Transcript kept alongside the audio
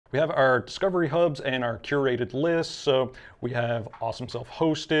We have our discovery hubs and our curated lists. So we have awesome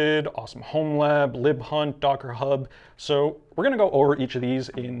self-hosted, awesome home lab, LibHunt, Docker Hub. So we're going to go over each of these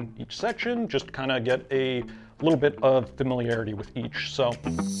in each section, just to kind of get a little bit of familiarity with each. So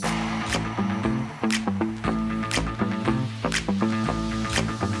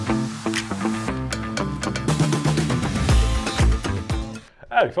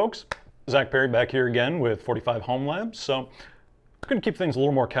howdy folks, Zach Perry back here again with 45 Home Labs. So I'm going to keep things a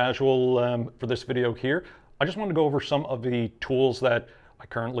little more casual for this video here. I just wanted to go over some of the tools that I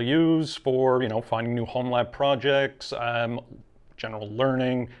currently use for, finding new home lab projects, general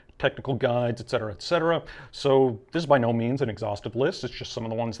learning, technical guides, etc., etc. So this is by no means an exhaustive list. It's just some of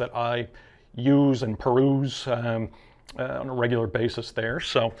the ones that I use and peruse on a regular basis there.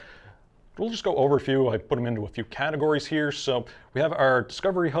 So we'll just go over a few. I put them into a few categories here. So we have our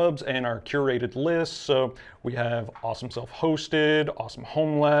discovery hubs and our curated lists. So we have awesome self-hosted, awesome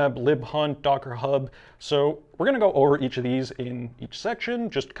home lab, LibHunt, Docker Hub. So we're going to go over each of these in each section,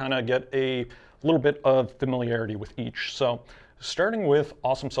 just to kind of get a little bit of familiarity with each. So starting with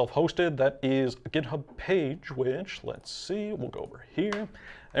awesome self-hosted, that is a GitHub page, which let's see, we'll go over here.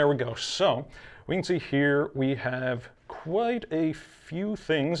 There we go. So we can see here we have quite a few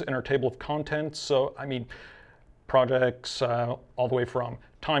things in our table of contents. So, projects all the way from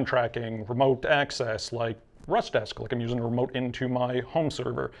time tracking, remote access, like RustDesk, like I'm using a remote into my home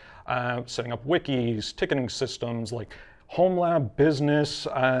server, setting up wikis, ticketing systems, like home lab, business,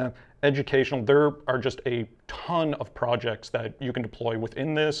 educational. There are just a ton of projects that you can deploy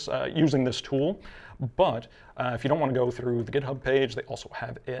within this using this tool. But if you don't want to go through the GitHub page, they also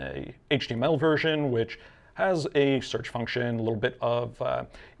have a HTML version, which has a search function, a little bit of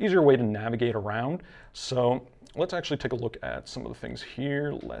easier way to navigate around. So let's actually take a look at some of the things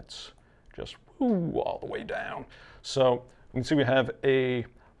here. Let's just all the way down. So you can see we have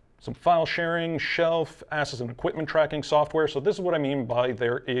some file sharing, shelf, assets and equipment tracking software. So this is what I mean by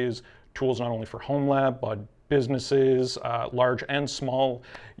there is tools not only for home lab, but businesses, large and small.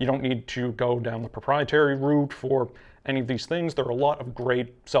 You don't need to go down the proprietary route for any of these things. There are a lot of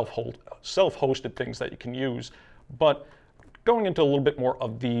great self-hosted things that you can use. But going into a little bit more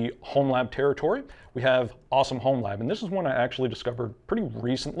of the home lab territory, we have Awesome Home Lab. And this is one I actually discovered pretty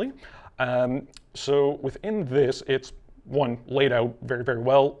recently. So within this, it's laid out very, very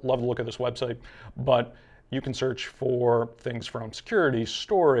well. Love the look of this website. But you can search for things from security,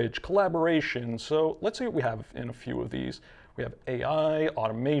 storage, collaboration. So let's see what we have in a few of these. We have AI,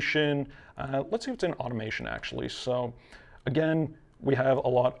 automation. Let's see what's in automation actually. So again, we have a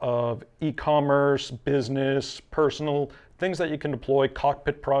lot of e-commerce, business, personal, things that you can deploy.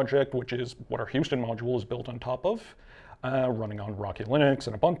 Cockpit project, which is what our Houston module is built on top of, running on Rocky Linux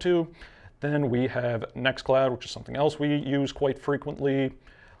and Ubuntu. Then we have Nextcloud, which is something else we use quite frequently.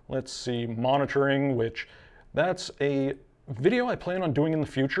 Let's see, monitoring, which that's a video I plan on doing in the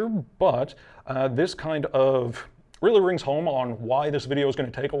future, but this kind of really rings home on why this video is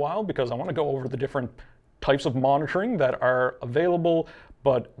going to take a while, because I want to go over the different types of monitoring that are available,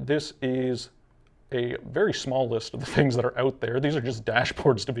 but this is a very small list of the things that are out there. These are just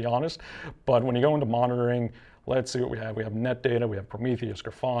dashboards, to be honest, but when you go into monitoring, let's see what we have. We have Netdata, we have Prometheus,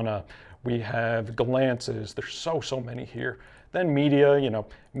 Grafana, we have Glances. There's so many here. Then media,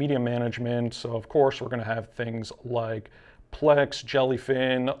 media management. So of course we're going to have things like Plex,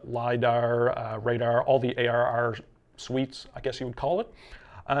 Jellyfin, LiDAR, Radar, all the ARR suites, I guess you would call it.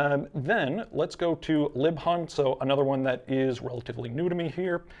 Then let's go to LibHunt. So another one that is relatively new to me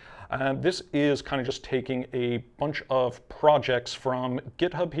here. This is kind of just taking a bunch of projects from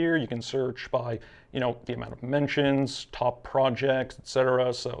GitHub here. You can search by, the amount of mentions, top projects,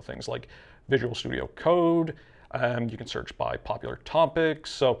 etc. So things like Visual Studio Code. You can search by popular topics.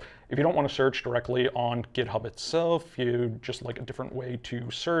 So if you don't want to search directly on GitHub itself, you just like a different way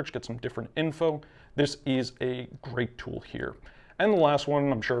to search, get some different info, this is a great tool here. And the last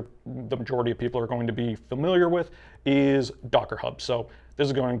one, I'm sure the majority of people are going to be familiar with, is Docker Hub. So this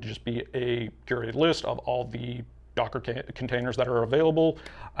is going to just be a curated list of all the Docker containers that are available.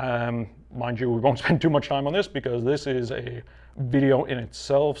 Mind you, we won't spend too much time on this because this is a video in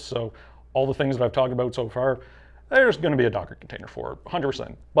itself. So all the things that I've talked about so far, there's going to be a Docker container for it,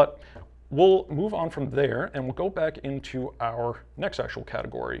 100%. But we'll move on from there and we'll go back into our next actual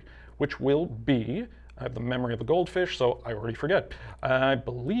category, which will be, I have the memory of a goldfish, so I already forget. I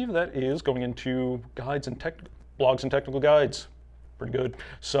believe that is going into guides and blogs and technical guides. Pretty good.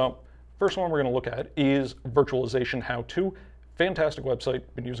 So first one we're going to look at is Virtualization How-To. Fantastic website,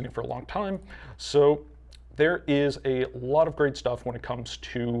 been using it for a long time. So there is a lot of great stuff when it comes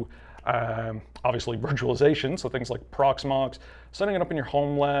to obviously virtualization, so things like Proxmox, setting it up in your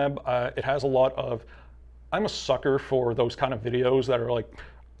home lab. It has a lot of, I'm a sucker for those kind of videos that are like,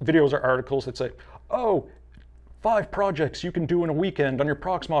 videos or articles that say, oh, 5 projects you can do in a weekend on your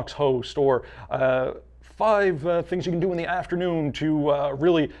Proxmox host, or 5 things you can do in the afternoon to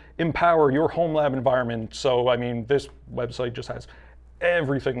really empower your home lab environment. So, I mean, this website just has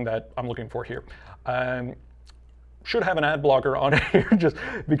everything that I'm looking for here. Should have an ad blocker on it here just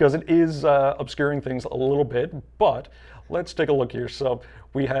because it is obscuring things a little bit, but let's take a look here. So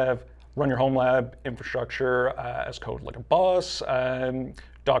we have run your home lab infrastructure as code like a boss,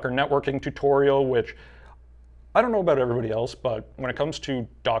 Docker networking tutorial, which I don't know about everybody else, but when it comes to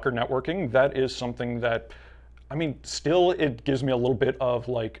Docker networking, that is something that, I mean, still it gives me a little bit of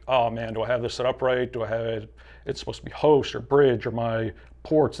like, oh man, do I have this set up right? Do I have it, it's supposed to be host or bridge, or my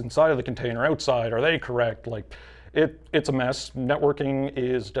ports inside of the container, outside, are they correct? Like, it's a mess. Networking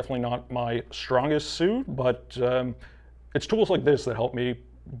is definitely not my strongest suit, but it's tools like this that help me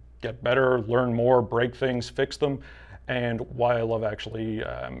get better, learn more, break things, fix them, and why I love actually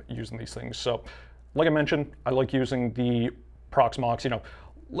using these things. So, like I mentioned, I like using the Proxmox,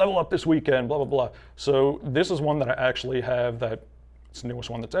 level up this weekend, blah, blah, blah. So this is one that I actually have, that it's the newest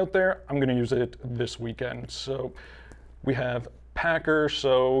one that's out there. I'm gonna use it this weekend. So we have Packer,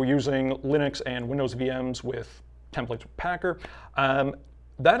 so using Linux and Windows VMs with templates with Packer.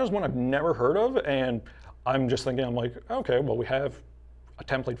 That is one I've never heard of, and I'm just thinking, I'm like, okay, well, we have a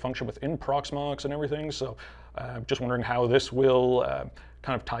template function within Proxmox and everything, so just wondering how this will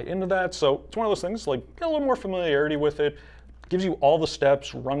kind of tie into that. So it's one of those things, like, get a little more familiarity with it, gives you all the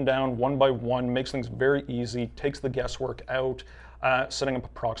steps, run down one by one, makes things very easy, takes the guesswork out, setting up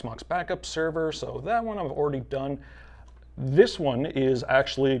a Proxmox backup server. So that one I've already done. This one is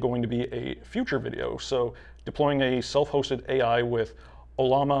actually going to be a future video. So deploying a self-hosted AI with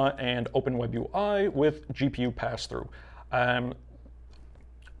Ollama and OpenWebUI with GPU pass-through. I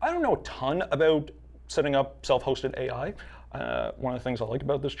don't know a ton about setting up self-hosted AI. One of the things I like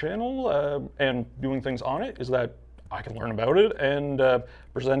about this channel and doing things on it is that I can learn about it and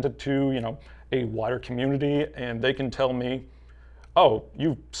present it to a wider community, and they can tell me, oh,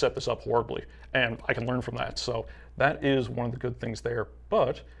 you set this up horribly, and I can learn from that. So that is one of the good things there.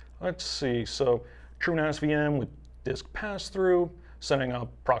 But let's see, so TrueNAS VM with disk pass-through, setting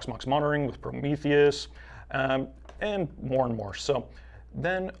up Proxmox monitoring with Prometheus, and more and more. So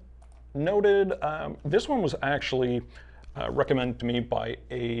then noted, this one was actually recommended to me by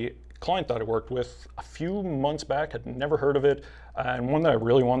a client that I worked with a few months back, had never heard of it, and one that I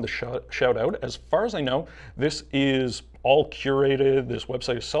really wanted to shout out. As far as I know, this is all curated. This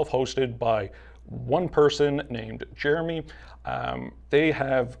website is self-hosted by one person named Jeremy. They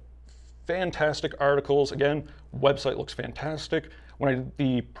have fantastic articles. Again, website looks fantastic. When I did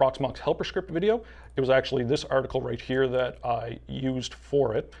the Proxmox helper script video, it was actually this article right here that I used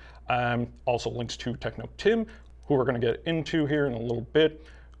for it. Also links to Techno Tim, who we're going to get into here in a little bit.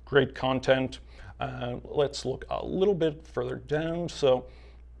 Great content. Let's look a little bit further down. So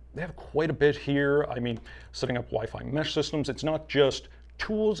they have quite a bit here. I mean, setting up Wi-Fi mesh systems. It's not just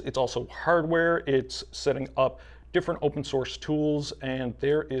tools, it's also hardware. It's setting up different open source tools, and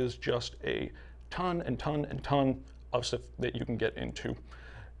there is just a ton and ton and ton of stuff that you can get into.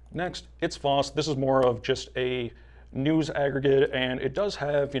 Next, it's FOSS. This is more of just a news aggregate, and it does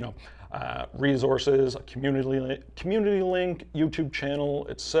have, resources, a community link, YouTube channel,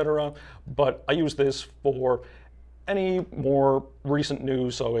 etc. But I use this for any more recent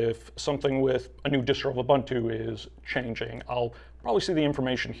news. So if something with a new distro of Ubuntu is changing, I'll probably see the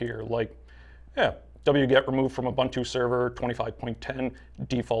information here, like, yeah, wget removed from Ubuntu server 25.10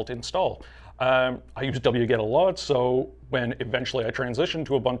 default install. I use wget a lot, so when eventually I transition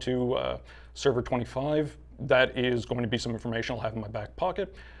to Ubuntu server 25, that is going to be some information I'll have in my back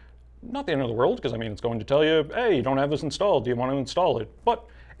pocket. Not the end of the world, because I mean, it's going to tell you, hey, you don't have this installed, do you want to install it? But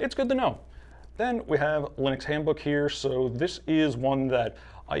it's good to know. Then we have Linux Handbook here. So this is one that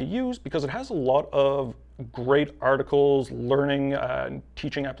I use because it has a lot of great articles, learning and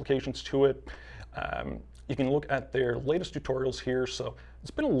teaching applications to it. You can look at their latest tutorials here. So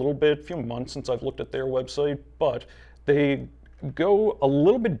it's been a little bit, few months since I've looked at their website, but they go a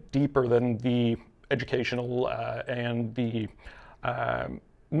little bit deeper than the educational and the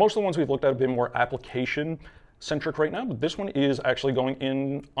most of the ones we've looked at have been more application centric right now, but this one is actually going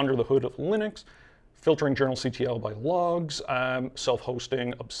in under the hood of Linux, filtering journal CTL by logs,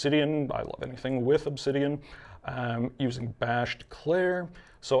 self-hosting Obsidian. I love anything with Obsidian, using bash declare.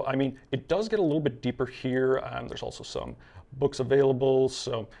 So, I mean, it does get a little bit deeper here. There's also some books available.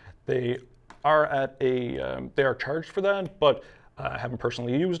 So they are at a, they are charged for that, but I haven't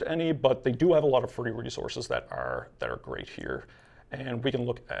personally used any, but they do have a lot of free resources that are great here. And we can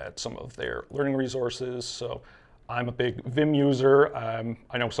look at some of their learning resources. So I'm a big Vim user.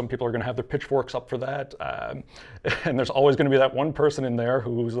 I know some people are going to have their pitchforks up for that. And there's always going to be that one person in there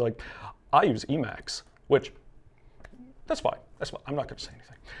who's like, I use Emacs, which that's fine. That's fine. I'm not going to say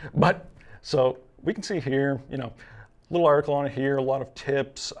anything. But so we can see here, you know, little article on it here, a lot of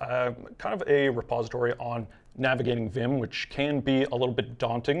tips, kind of a repository on navigating Vim, which can be a little bit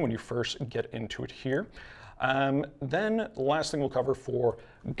daunting when you first get into it here. Then the last thing we'll cover for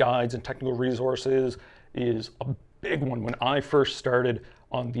guides and technical resources is a big one. When I first started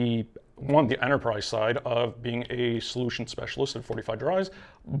on the enterprise side of being a solution specialist at 45 Dries,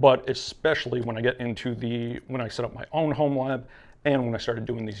 but especially when I get into when I set up my own home lab and when I started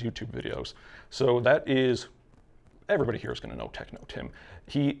doing these YouTube videos. So that is, everybody here is going to know Techno Tim.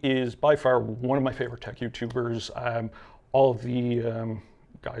 He is by far one of my favorite tech YouTubers. All of the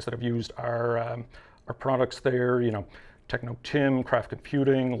guys that have used our products there, you know, Techno Tim, Craft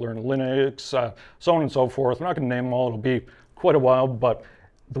Computing, Learn Linux, so on and so forth. I'm not going to name them all, it'll be quite a while, but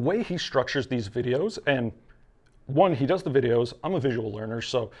the way he structures these videos, and one, he does the videos, I'm a visual learner,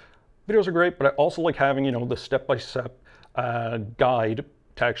 so videos are great, but I also like having, you know, the step-by-step guide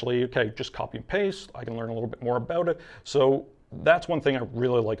to actually, okay, just copy and paste, I can learn a little bit more about it. So that's one thing I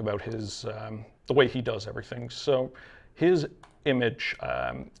really like about his, the way he does everything. So his image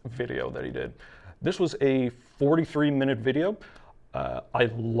video that he did, this was a 43-minute video. I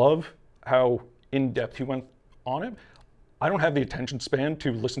love how in-depth he went on it. I don't have the attention span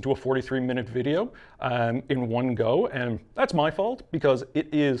to listen to a 43-minute video in one go, and that's my fault because it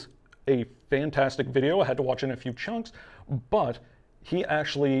is a fantastic video. I had to watch it in a few chunks, but he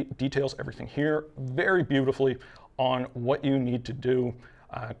actually details everything here very beautifully on what you need to do,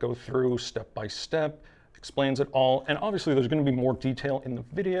 go through step by step, explains it all, and obviously there's going to be more detail in the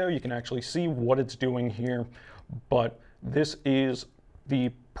video. You can actually see what it's doing here, but this is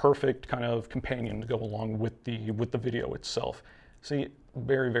the perfect kind of companion to go along with the video itself. See,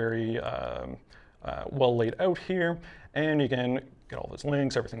 very, very well laid out here, and you can get all those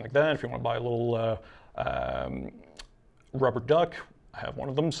links, everything like that. If you want to buy a little rubber duck, I have one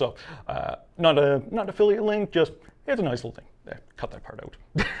of them, so not affiliate link, just it's a nice little thing. There, cut that part out.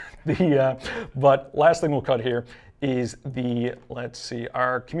 But last thing we'll cut here is let's see,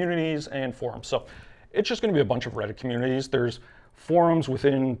 our communities and forums. So it's just going to be a bunch of Reddit communities. There's forums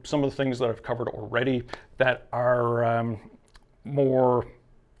within some of the things that I've covered already that are more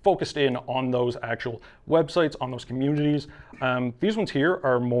focused in on those actual websites, on those communities. These ones here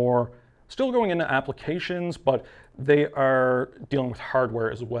are more still going into applications, but they are dealing with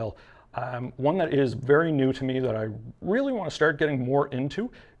hardware as well. One that is very new to me that I really want to start getting more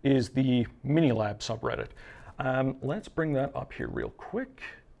into is the Minilab subreddit. Let's bring that up here real quick,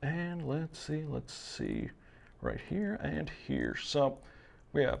 and let's see, right here and here. So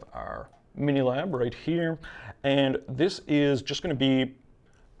we have our Minilab right here, and this is just going to be,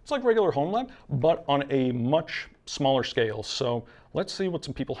 it's like regular home lab, but on a much smaller scale. So let's see what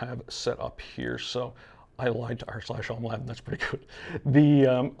some people have set up here. So I lied to r/home lab, and that's pretty good.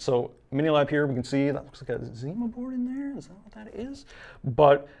 So Minilab here, we can see that looks like a Zima board in there. Is that what that is?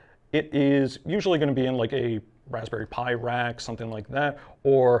 But it is usually going to be in like a Raspberry Pi rack, something like that,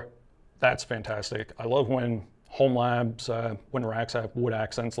 or that's fantastic. I love when home labs, when racks have wood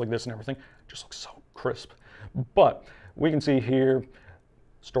accents like this and everything, it just looks so crisp. But we can see here,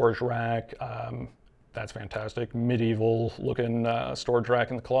 storage rack, that's fantastic. Medieval looking storage rack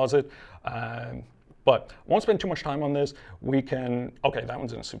in the closet. But I won't spend too much time on this. We can, okay, that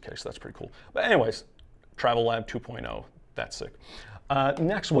one's in a suitcase. That's pretty cool. But anyways, Travel Lab 2.0, that's sick.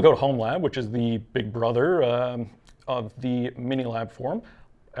 Next, we'll go to Home Lab, which is the big brother of the Minilab forum.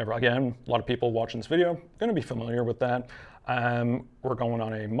 Again, a lot of people watching this video are going to be familiar with that. We're going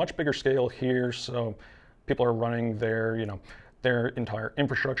on a much bigger scale here, so people are running their entire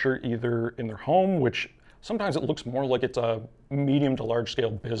infrastructure either in their home, which sometimes it looks more like it's a medium to large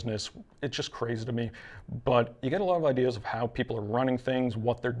scale business. It's just crazy to me. But you get a lot of ideas of how people are running things,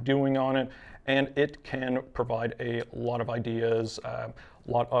 what they're doing on it, and it can provide a lot of ideas, a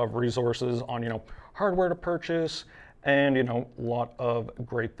lot of resources on, hardware to purchase, and, a lot of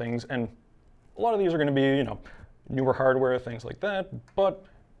great things. And a lot of these are going to be, newer hardware, things like that. But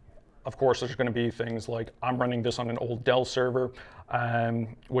of course, there's going to be things like I'm running this on an old Dell server,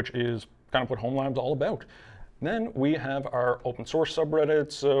 which is kind of what Home Lab's all about. Then we have our open source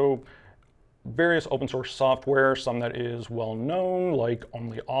subreddit. So various open source software, some that is well known, like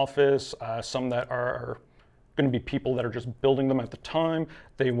OnlyOffice, some that are going to be people that are just building them at the time.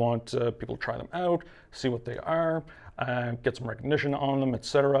 They want people to try them out, see what they are. get some recognition on them,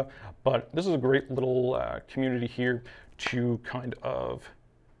 etc. But this is a great little community here to kind of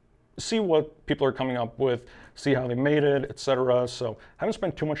see what people are coming up with, see how they made it, etc. So I haven't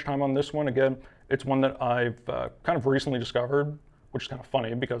spent too much time on this one. Again, it's one that I've kind of recently discovered, which is kind of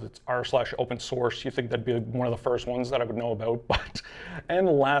funny because it's r/open source. You think that'd be one of the first ones that I would know about, but, and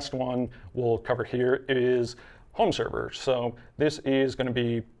the last one we'll cover here is home server. So this is going to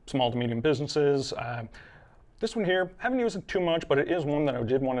be small to medium businesses. This one here, haven't used it too much, but it is one that I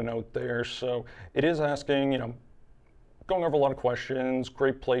did want to note there. So it is asking, going over a lot of questions,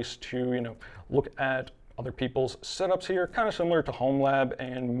 great place to, look at other people's setups here, kind of similar to Home Lab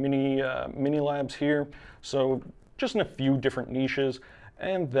and mini labs here. So just in a few different niches.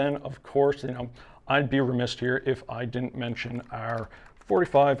 And then of course, I'd be remiss here if I didn't mention our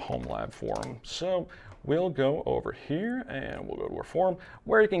 45 Home Lab forum. So we'll go over here and we'll go to our forum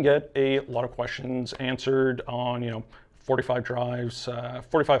where you can get a lot of questions answered on, 45 drives,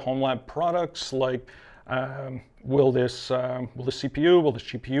 45 Home Lab products, like will this CPU, will this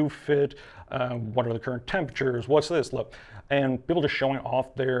GPU fit? What are the current temperatures? What's this? Look, and people just showing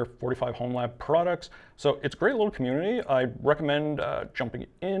off their 45 Home Lab products. So it's a great little community. I recommend jumping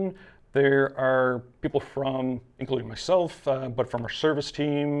in. There are people from, including myself, but from our service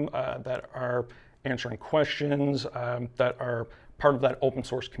team that are answering questions, that are part of that open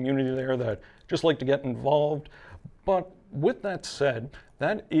source community there that just like to get involved. But with that said,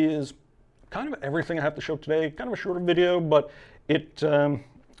 that is kind of everything I have to show today. Kind of a shorter video, but it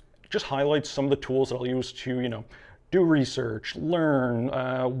just highlights some of the tools that I'll use to, do research, learn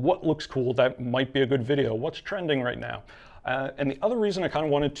what looks cool that might be a good video, what's trending right now. And the other reason I kind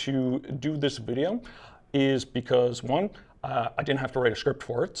of wanted to do this video is because, one, I didn't have to write a script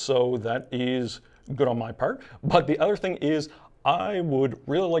for it, so that is good on my part. But the other thing is, I would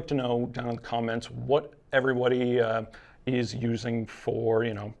really like to know down in the comments what everybody is using for,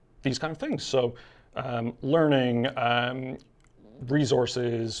 these kind of things. So learning,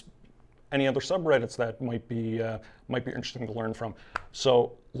 resources, any other subreddits that might be interesting to learn from.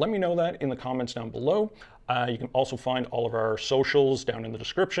 So let me know that in the comments down below. You can also find all of our socials down in the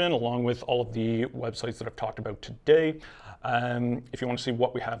description, along with all of the websites that I've talked about today. If you want to see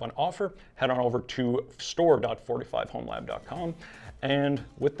what we have on offer, head on over to store.45homelab.com. And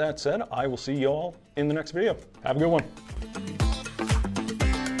with that said, I will see you all in the next video. Have a good one.